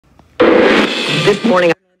This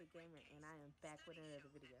morning, Gamer, and I am back with another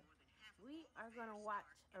video. We are gonna watch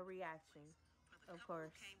a reaction, of course,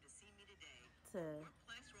 to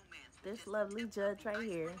this lovely judge right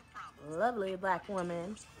here, lovely black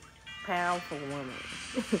woman, powerful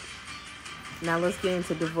woman. Now let's get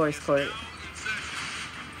into divorce court.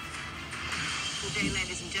 Good day,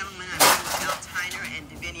 ladies and gentlemen. I'm here with Mel Tyner and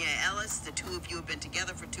Davinia Ellis. The two of you have been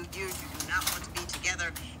together for 2 years. You do not want to be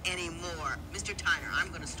together anymore. Mr. Tyner, I'm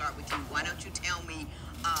going to start with you. Why don't you tell me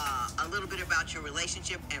a little bit about your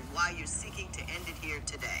relationship and why you're seeking to end it here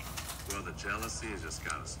today? Well, the jealousy has just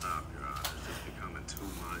got to stop, Your Honor. It's just becoming too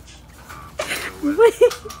much.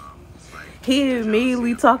 He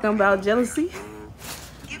immediately talking about jealousy.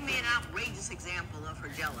 Give me an outrageous example of her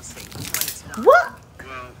jealousy. What it's done. What?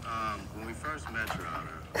 Well, when we first met, Your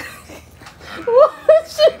Honor,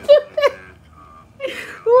 What you doing?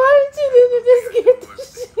 Why did you need to just get this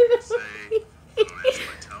shit away?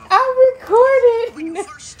 I recorded. When you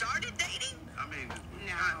first started dating? I mean,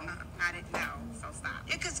 No, so stop.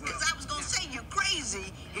 Yeah, because I was going to say you're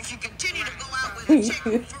crazy if you continue to go out with a chick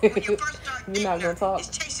when you first start dating. You're not gonna talk. Is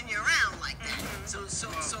chasing you around like that. So.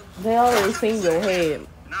 They already seen your head.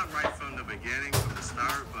 not right from the beginning, from the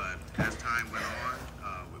start, but as time went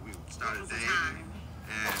on, we started dating,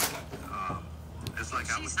 and it's like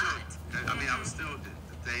I was still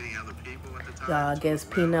dating other people at the time. Y'all, I guess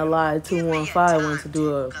Peanut Live 215 went to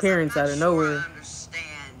do an appearance out of nowhere. I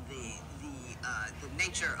understand the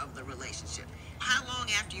nature of the relationship. How long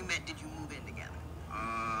after you met did you move in together?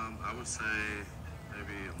 I would say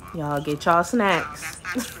maybe a month. Y'all get y'all snacks.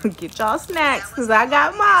 Get y'all snacks, because I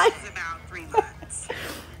got mine. It was about 3 months.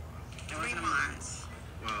 3 months.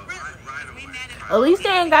 Well, right away. At least they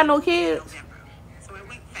ain't got no kids. So it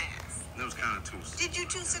went fast. It was kind of too soon. Did you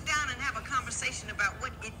two sit down and have a conversation about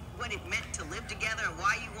what it meant to live together and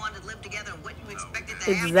why you wanted to live together and what you expected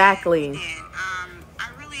to happen? Exactly. And I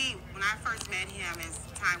really, when I first met him, as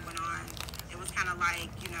time went on, it was kind of like,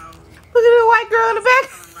 Look at the white girl in the back. I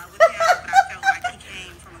fell in love with him, but I felt like he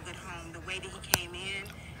came from a good home. The way that he came in,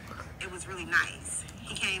 it was really nice.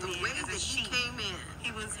 He came in as a sheep.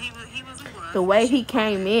 He was a wolf. The way he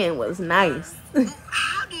came in was nice.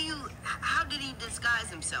 How did he disguise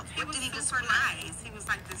himself? He was super nice. He was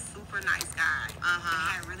like this super nice guy. He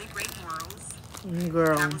had really great morals.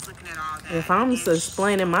 Girl, I was looking at all that. if I'm And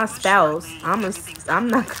explaining my spouse, I'm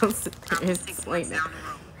not gonna sit there and explain it.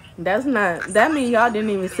 That means y'all didn't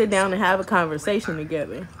even sit down and have a conversation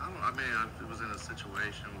together. It was in a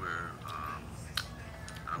situation where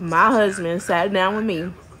My husband sat down with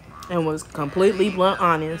me and was completely blunt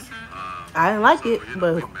honest. I didn't like it,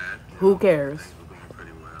 but who cares?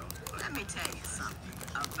 Let me tell you something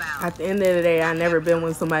about At the end of the day, I never been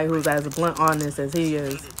with somebody who's as blunt honest as he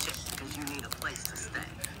is. because you need a place to stay.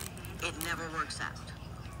 It never works out.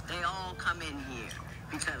 They all come in here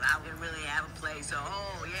because I would really have a place. So,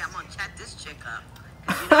 I'm gonna chat this chick up.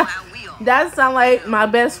 You know how we all. That sound like my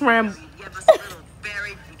best friend. You give us a little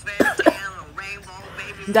fairy tale or rainbow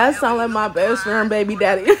baby. That sound like my best friend, baby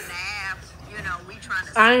daddy. You know, we trying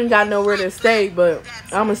to. I ain't got nowhere to stay, but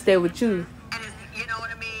I'm gonna stay with you. And you know what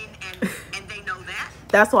I mean? And they know that.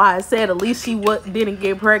 That's why I said at least she didn't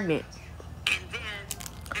get pregnant. And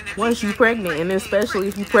then Once you pregnant, and especially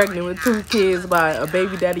if you pregnant with 2 kids by a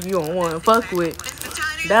baby daddy you don't want to fuck with, Mr.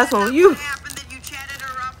 Tyner, that's is on that you. what happened, that you chatted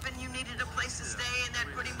her up and you needed a place to stay, and that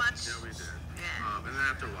pretty much. Yeah, we did. Yeah. And then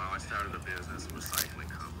after a while, I started a business, a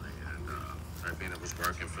recycling company, and Rabina was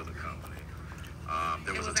working for the company.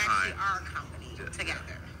 There It was was a actually time. our company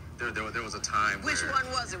together. There was a time Which where one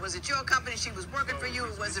was it? Was it your company? She was working for you,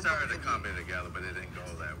 or was we it both started a of you? company together, but it didn't go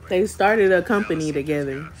that way. They started a company Jealousy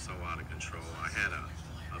together. got so out of control. I had a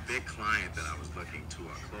big client that I was looking to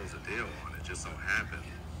close a deal on. It just so happened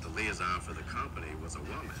the liaison for the company was a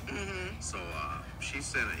woman. So she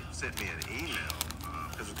sent me an email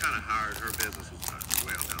because it was kind of hard. Her business was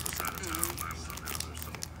way on the other side of town. Mine was on the other.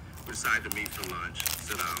 So we decided to meet for lunch,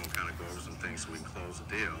 sit down, kind of go over some things so we can close the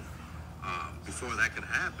deal. Before that could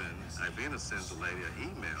happen, Ivina sends the lady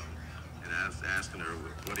an email and asking her,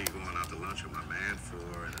 "What are you going out to lunch with my man for?"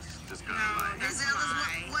 And it's just kind of No, like, that's Ms.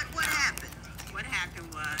 Ellis, what happened? What happened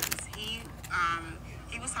was he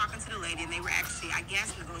was talking to the lady, and they were actually, I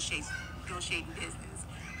guess, negotiating business.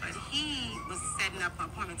 But he was setting up an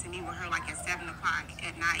appointment to meet with her like at 7 o'clock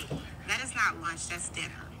at night. That is not lunch, that's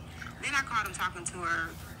dinner. Then I caught him talking to her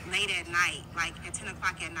late at night, like at 10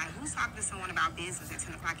 o'clock at night. Who's talking to someone about business at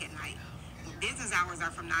 10 o'clock at night? Business hours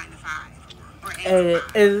are from 9 to 5 or 8 to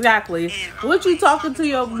 5. Exactly. And What you always talking to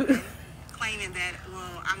your? woman, claiming that,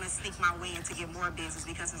 well, I'm gonna sneak my way in to get more business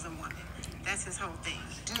because it's a woman. That's his whole thing.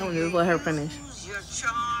 I'm just let her finish. Use your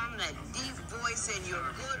charm, that deep voice, and your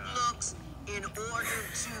good looks in order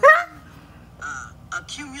to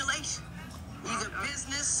accumulation? Either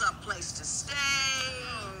business, a place to stay.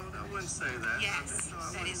 No, I wouldn't say that. Yes, I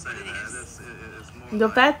that wouldn't is say what it that. is. It's more The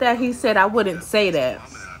like fact that he said I wouldn't say that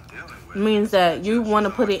the woman I'm dealing with means that you just want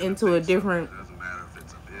to put it talking into a about different something. It doesn't matter if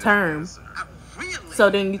it's a business term, or- Really? so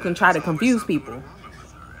then you can try to There's always confuse something people. with a woman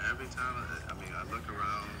with her. Every time, I mean, I look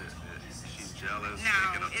around, she's jealous. No,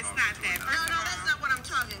 thinking I'm it's talking not to that. another No, that's not what I'm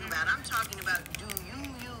talking about. I'm talking about, do you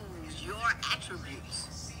use your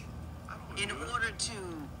attributes in order to...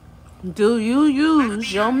 Do you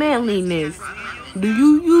use your manliness? Do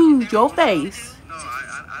you use your face No,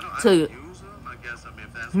 I don't to use them. I guess, I mean,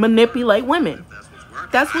 if that's manipulate women? if that's what's working.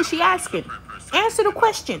 That's I what don't she use them asking. per se. Answer the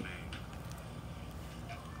question.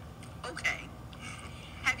 Okay.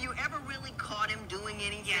 Have you ever really caught him doing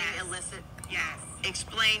anything Yes. illicit? Yes.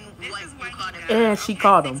 Explain This what is you what caught he him does. doing. And she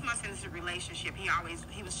called him. 6 months into the relationship, he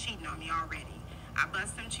was cheating on me already. I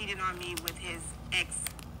bust him cheating on me with his ex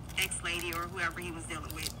lady or whoever he was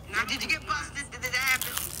dealing with. Now, did you get busted? Did that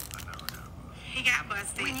happen? He got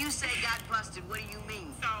busted. When you say got busted, what do you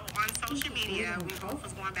mean? So on social media, we both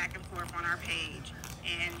was going back and forth on our page,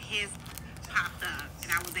 and his popped up,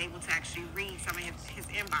 and I was able to actually read some of his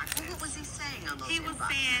inboxes. What was he saying on those He was inboxes?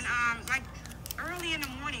 saying, like early in the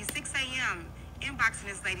morning, 6 a.m., inboxing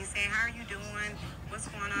this lady saying, "How are you doing? What's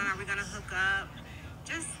going on? Are we gonna hook up?"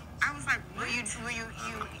 I was like, Were what? you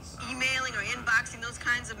emailing or inboxing those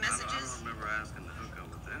kinds of I don't messages? remember asking to hook up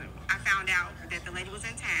with anyone. I found out that the lady was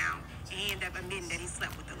in town, and he ended up admitting that he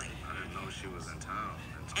slept with the lady. I didn't know she was in town.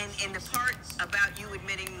 And the part about you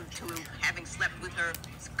admitting to having slept with her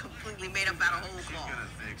is completely made up out of whole She's cloth. gonna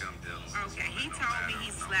think I'm dealing with Okay, he no told me matter- he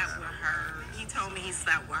no slept matter with her. He told me he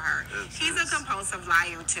slept with her. It's- He's a compulsive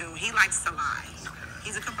liar too. He likes to lie.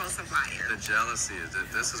 He's a compulsive liar. The jealousy is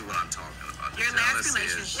this is what I'm talking about. The Your last jealousy is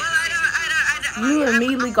relationship. Well, I don't. You I'm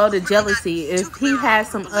immediately go to really jealousy. not too If he clear has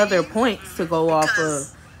on some what other to believe, points to go off of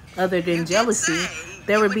because other you than did jealousy, say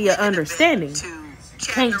there you would be an admitted a bit understanding. to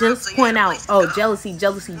chatting Can't around, just so you point had a out, place to oh, go. jealousy,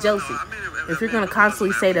 jealousy, jealousy. If you're gonna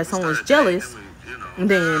constantly say that someone's jealous,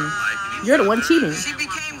 then you're the one cheating. She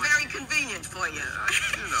became very convenient for you.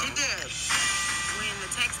 She did. When the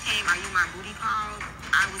text came, "Are you my booty call?"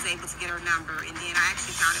 I was able to get her number, and then I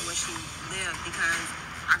actually found out where she lived because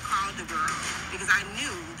I called the girl because I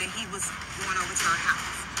knew that he was going over to her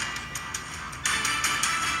house.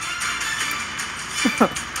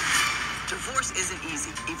 Divorce isn't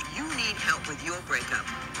easy. If you need help with your breakup,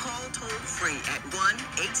 call toll-free at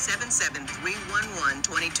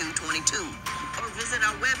 1-877-311-2222 or visit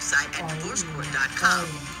our website at divorcecourt.com.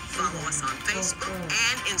 Follow us on Facebook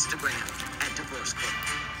and Instagram at Divorce Court.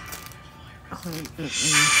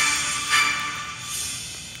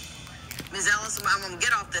 Ms. Ellis, I'm going to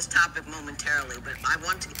get off this topic momentarily, but I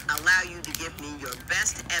want to allow you to give me your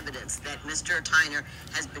best evidence that Mr. Tyner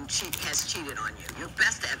has cheated on you. Your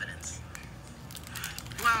best evidence.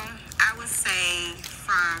 Well, I would say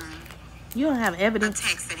from You don't have a evidence.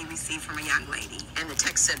 text that he received from a young lady. And the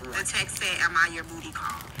text said The what? text said, "Am I your booty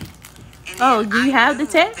call?" And Oh, then do you I have the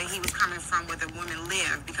knew text? That he was coming from where the woman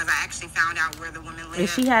lived because I actually found out where the woman lived.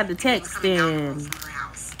 If she had the and he was text, coming down the road then from her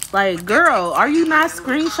house. like, girl, are you not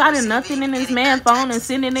screenshotting nothing in this man's phone and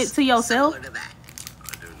sending it to yourself? Similar to that.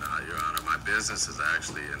 I do not, Your Honor. My business is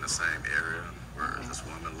actually in the same area where this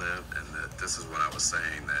woman lived, and that this is what I was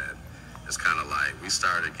saying, that it's kind of like we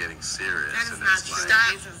started getting serious. That is and not it's true. like,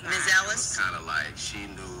 Stop, This is Ms. not- Ellis. kind of like she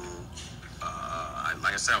knew,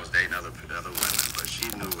 like I said, I was dating other women, but she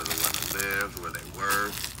knew where the women lived, where they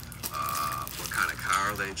worked, what kind of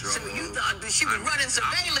car they drove. So you thought that she was running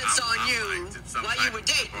surveillance on you like some while you type were of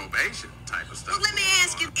dating? Probation type of stuff. Well, let me going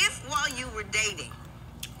ask on. you, if while you were dating,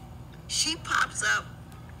 she pops up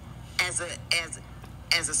as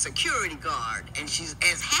a security guard and she's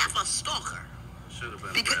as half a stalker, Should have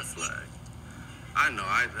been because- a red flag. I know.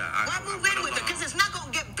 I why move in with her? Because it's not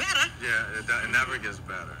going to get better. Yeah, it never gets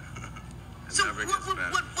better. It So never what gets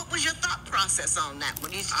better. what was your thought process on that?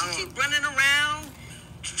 When you I keep don't- running around,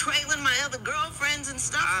 trailing my other girlfriends and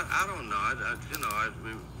stuff? I don't know.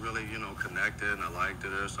 We really, connected, and I liked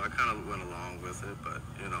her, so I kind of went along with it. But,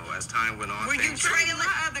 as time went on, Were you things trailing?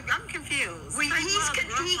 I'm confused. Well, Straight love,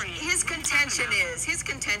 girlfriend. his What are you contention talking about?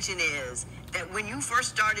 is that when you first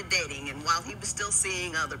started dating, and while he was still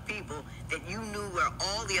seeing other people, that you knew where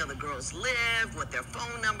all the other girls lived, what their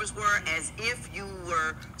phone numbers were, as if you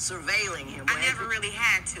were surveilling him. I never really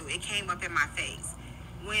had to. It came up in my face.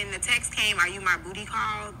 When the text came, "Are you my booty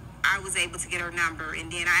call?" I was able to get her number,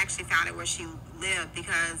 and then I actually found out where she lived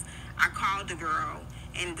because I called the girl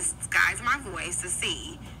and disguised my voice to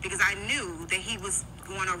see, because I knew that he was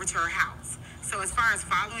going over to her house. So as far as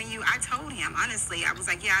following you, I told him, honestly, I was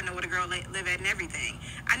like, yeah, I know where the girl live at and everything.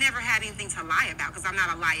 I never had anything to lie about because I'm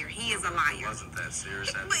not a liar. He is a liar. It wasn't that serious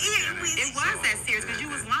at the But it was that serious because you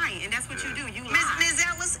was lying, and that's what you do. You lie. Ms.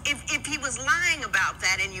 Ellis, if he was lying about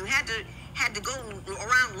that and you had to go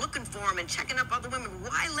around looking for him and checking up other women,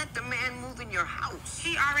 why let the man move in your house?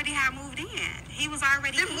 He already had moved in. He was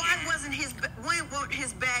already Then in. why weren't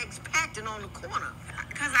his bags packed and on the corner?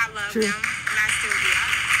 Because I love him, and I still do.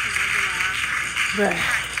 I love the love. Right.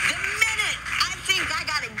 The minute I think I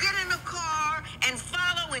gotta get in a car and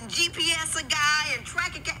follow and GPS a guy and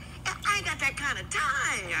track a guy, I ain't got that kind of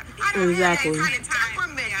time. Yeah. I don't Exactly. have that kind of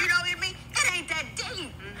temperament. Yeah. You know what I mean? It ain't that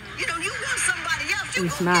deep. You know, you want somebody else, you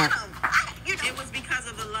It's go not. get them. It was because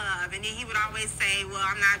of the love, and then he would always say, well,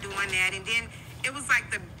 I'm not doing that, and then it was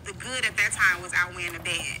like the good at that time was outweighing the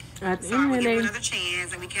bad. At the So I end would of the give him day, another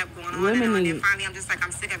chance, and we kept going on women and on. need And finally, I'm just like,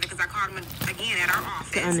 I'm sick of it because I called him again at our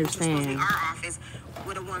office. to Which was supposed to be understand. our office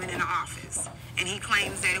with a woman in the office, and he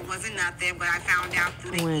claims that it wasn't nothing, but I found out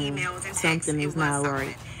through the When emails and texts something it is was not something.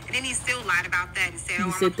 right. And then he still lied about that and said, You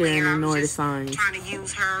I'm sit a there and player. I ignore was the just signs. trying to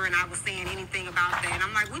use her, and I was saying anything about that. And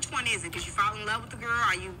I'm like, which one is it? Did you fall in love with the girl?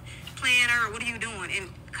 Are you playing her? Or what are you doing? And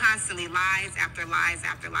constantly lies after lies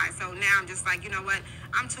after lies. So now I'm just like, you know what?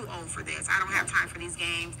 I'm too old for this. I don't have time for these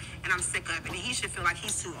games, and I'm sick of it. And he should feel like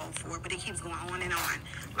he's too old for it, but it keeps going on and on,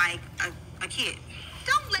 like a kid.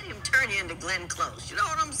 Don't let him turn you into Glenn Close. You know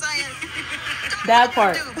what I'm saying? Don't That let him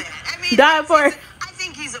part. do that. I mean, That part. I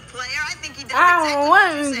think he's a player. I think he does I don't exactly want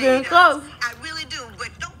what him you to say get he close. does. I really do, but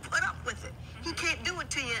don't put up with it. He can't do it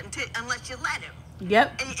to you unless you let him.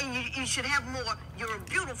 Yep. And you should have more. You're a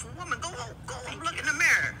beautiful woman. Go home, look in the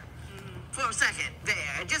mirror for a second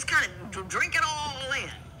there. Just kind of drink it all in.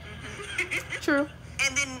 True.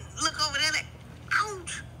 And then look over there like,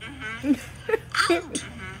 ouch. Ouch.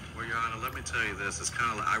 Well, Your Honor, let me tell you this. It's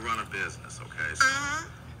kind of like I run a business, okay? So Uh-huh.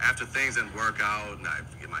 after things didn't work out, and I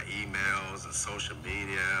get my emails and social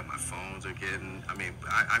media, my phones are getting,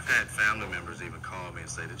 I've had family members even call me and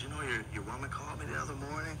say, did you know your woman called me the other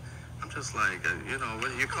morning? I'm just like, what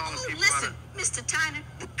are you calling Oh, people listen, out of? Mr. Tyner,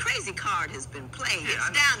 the crazy card has been played. Yeah, It's I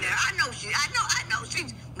know. down there. I know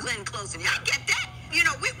she's Glenn Close. And I get that. You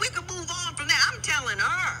know, we could move on from that. I'm telling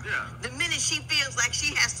her. Yeah. The minute she feels like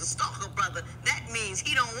she has to stalk her brother, that means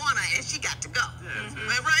he don't want her and she got to go. Yeah, Is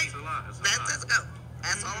that right? it's a lot. It's a Let's lot. go.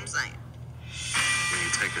 That's all I'm saying. When you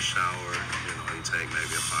take a shower, you take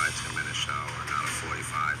maybe a 5-10 minute shower, not a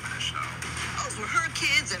 45-minute shower. Those were her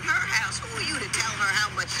kids and her house. Who are you to tell her how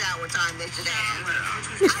much shower time they should have?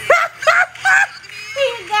 He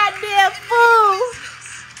a goddamn fool.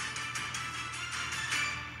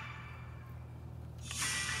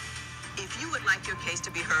 If you would like your case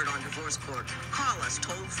to be heard on divorce court, call us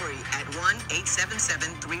toll free at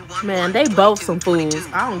 1-877-311-2222. Man, they both some fools.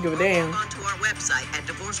 I don't give a damn. Or log on to our website at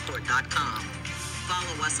divorcecourt.com.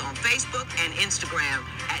 Follow us on Facebook and Instagram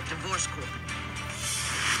at Divorce Court.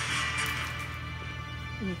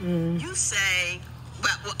 You say,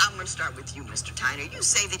 well, I'm going to start with you, Mr. Tyner. You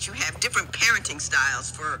say that you have different parenting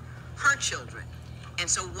styles for her children. And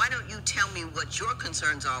so why don't you tell me what your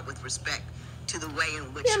concerns are with respect to the way in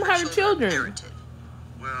which Them her her children are children. parented?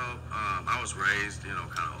 Well, I was raised, kind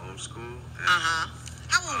of old school. And, Uh-huh.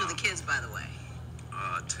 How old are the kids, by the way?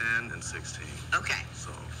 10 and 16. Okay.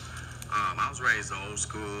 So, I was raised old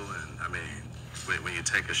school, and when you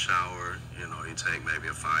take a shower, you take maybe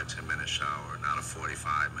a 5-10 minute shower, not a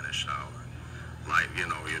 45-minute shower. Like, you're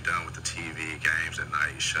done with the TV games at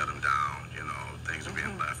night, you shut them down, things are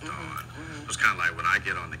being left on. It's kind of like when I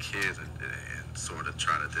get on the kids and sort of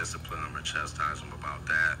try to discipline them or chastise them about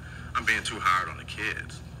that, I'm being too hard on the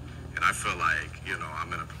kids. And I feel like,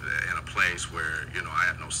 I'm in a place where, I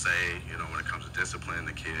have no say, when it comes to disciplining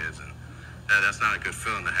the kids. And that's not a good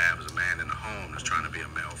feeling to have as a man in the home that's trying to be a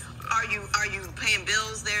male. Are you paying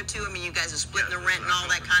bills there, too? I mean, you guys are splitting the rent and all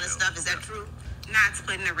that kind of stuff. Is that true? Not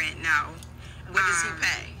splitting the rent, no. What does he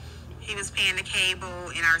pay? He was paying the cable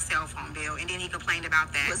and our cell phone bill, and then he complained about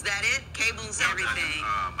that. Was that it? Cable and cell phone? Everything.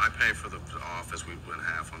 I pay for the office. We went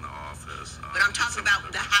half on the office. But I'm talking about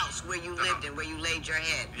the house where you lived and where you laid your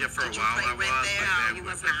head. Yeah, for Did a while you I pay rent was. there? No, But you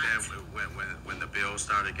was then not. when the bills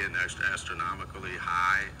started getting astronomically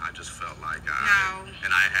high, I just felt like No. and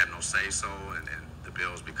I had no say so, and the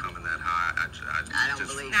bills becoming that high, I I don't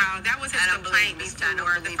just believe No, that was his I don't believe complaint Mr. I don't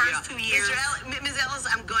before. The believe first you. 2 years. Ms. Ellis,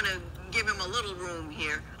 I'm going to give him a little room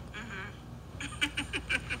here.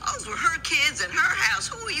 Those were her kids and her house.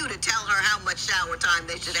 Who are you to tell her how much shower time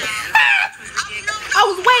they should have? I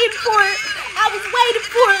was waiting for it. I was waiting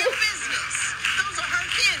for It's it. your business. Those are her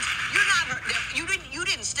kids. You're not her. You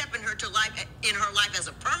didn't step in her life as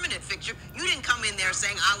a permanent fixture. You didn't come in there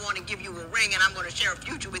saying, "I want to give you a ring and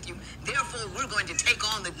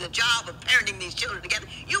the job of parenting these children together.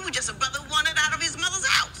 You were just a brother who wanted out of his mother's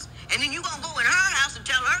house. And then you gonna go in her house and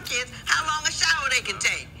tell her kids how long a shower they can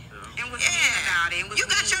take. And was mean about it. You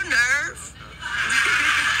got your nerve.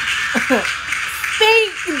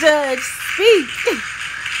 Speak, Judge, speak.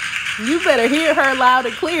 You better hear her loud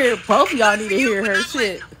and clear. Both of y'all need to hear her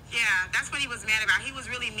shit. Yeah, that's what he was mad about. He was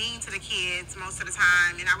really mean to the kids most of the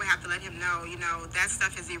time, and I would have to let him know, you know, that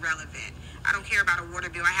stuff is irrelevant. I don't care about a water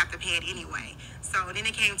bill. I have to pay it anyway. So then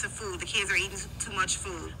it came to food. The kids are eating too much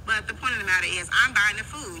food. But the point of the matter is, I'm buying the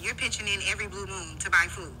food. You're pitching in every blue moon to buy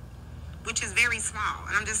food, which is very small.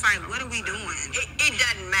 And I'm just like, what are we doing? It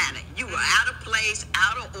doesn't matter. You were out of place,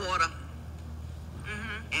 out of order.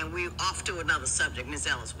 And we're off to another subject, Ms.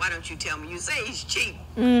 Ellis. Why don't you tell me? You say he's cheap.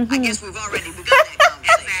 I guess we've already begun that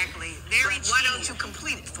conversation. Exactly. Very cheap. Why don't you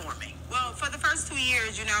complete it for me? Well, for the first 2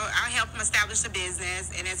 years, you know, I helped him establish the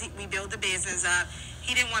business. And as we built the business up,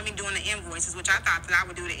 he didn't want me doing the invoices, which I thought that I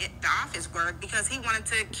would do the office work because he wanted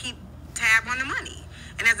to keep tab on the money.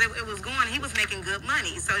 And as it was going, he was making good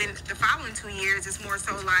money. So then the following 2 years, it's more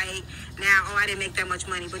so like, now, I didn't make that much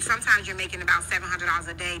money. But sometimes you're making about $700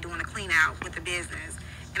 a day doing a clean out with the business.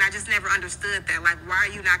 And I just never understood that. Like, why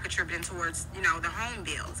are you not contributing towards, you know, the home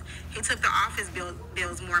bills? He took the office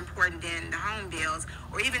bills more important than the home bills,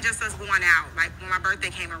 or even just us going out. Like, when my birthday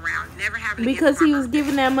came around, never having to because give he was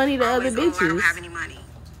giving that money to other bitches. I don't have any money.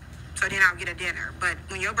 So then I'll get a dinner. But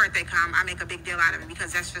when your birthday comes, I make a big deal out of it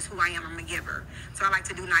because that's just who I am. I'm a giver. So I like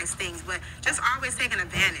to do nice things. But just always taking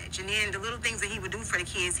advantage. And then the little things that he would do for the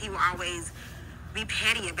kids, he would always be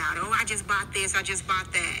petty about it. Oh, I just bought this, I just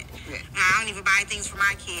bought that. Yeah. I don't even buy things for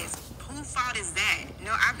my kids. Whose fault is that?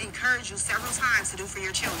 No, I've encouraged you several times to do for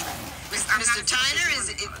your children. Mr. Tyner,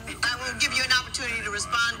 I will give you an opportunity to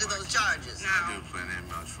respond to those charges. No. I do plenty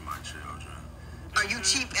much for my children. Are you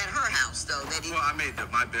cheap at her house, though? Well, I mean,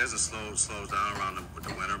 my business slows down around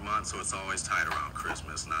the winter months, so it's always tight around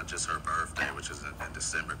Christmas, not just her birthday, which is in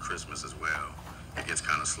December, Christmas as well. It gets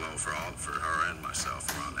kind of slow for her and myself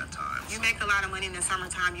around that time. You make a lot of money in the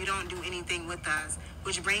summertime. You don't do anything with us,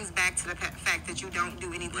 which brings back to the fact that you don't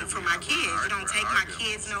do anything for my kids. You don't take my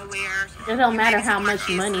kids nowhere. It don't matter how much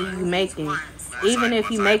money you making. Even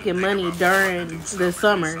if you making money during the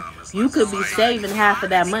summer, you could be saving half of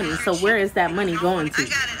that money. So where is that money going to? I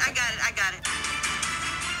got it.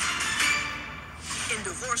 In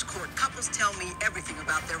divorce court, couples tell me everything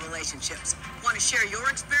about their relationships. Want to share your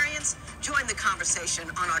experience? Join the conversation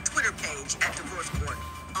on our Twitter page at Divorce Court.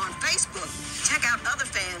 On Facebook, check out other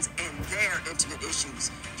fans and their intimate issues.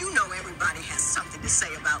 You know everybody has something to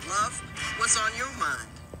say about love. What's on your mind?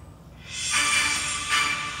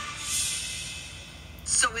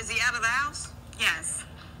 So is he out of the house? Yes.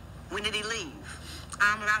 When did he leave?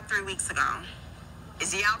 About 3 weeks ago.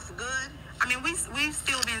 Is he out for good? I mean, we've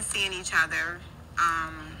still been seeing each other.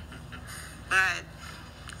 But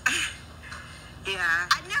yeah.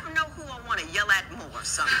 I never know who I want to yell at more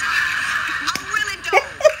sometimes. I really don't.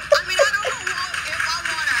 I mean, I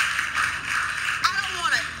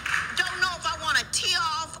don't know if I want to tee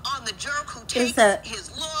off on the jerk who takes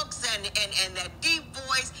his looks and that deep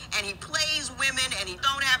voice, and he plays women and he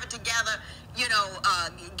don't have it together. You know,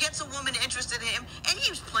 gets a woman interested in him, and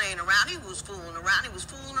he was playing around. He was fooling around. He was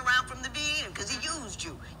fooling around from the beginning because he used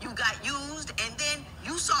you. You got used, and then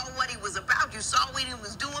you saw what he was about. You saw what he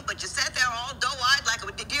was doing, but you sat there all doe-eyed like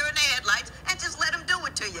a deer in the headlights and just let him do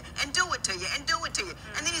it to you, and do it to you, and do it to you.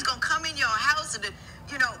 And then he's going to come in your house and,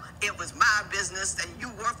 you know, it was my business, and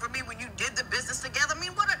you worked for me when you did the business together. I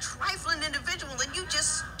mean, what a trifling individual, and you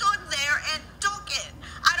just stood there and took it.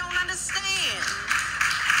 I don't understand.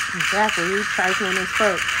 Exactly, he's trifling as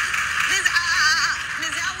fuck. Ms.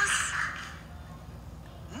 Ellis,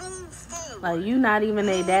 move forward. Like, you not even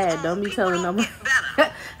a dad. Don't be telling them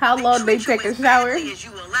how long they take a shower.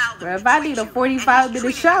 Bro, if I need a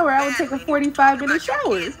 45-minute shower, I would take a 45-minute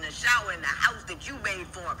shower. In the shower in the house that you made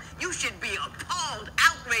for him. You should be appalled,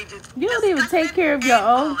 outrageous. You don't even take care of your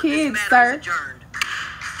own kids, sir.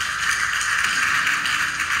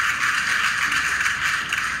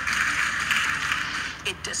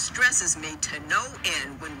 It distresses me to no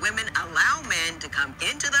end when women allow men to come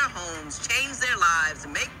into their homes, change their lives,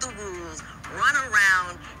 make the rules, run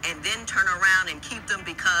around, and then turn around and keep them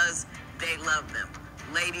because they love them.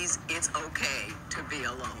 Ladies, it's okay to be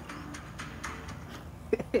alone.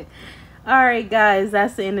 Alright guys,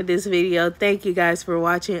 that's the end of this video. Thank you guys for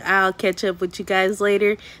watching. I'll catch up with you guys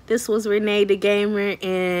later. This was Renee the Gamer,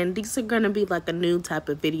 and these are going to be like a new type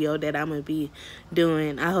of video that I'm going to be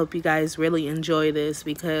doing. I hope you guys really enjoy this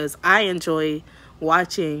because I enjoy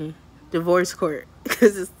watching Divorce Court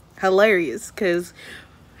because it's hilarious. Because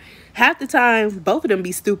half the time, both of them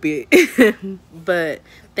be stupid. But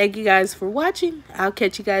thank you guys for watching. I'll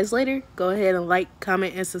catch you guys later. Go ahead and like,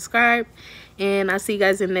 comment, and subscribe. And I'll see you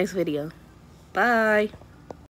guys in the next video. Bye.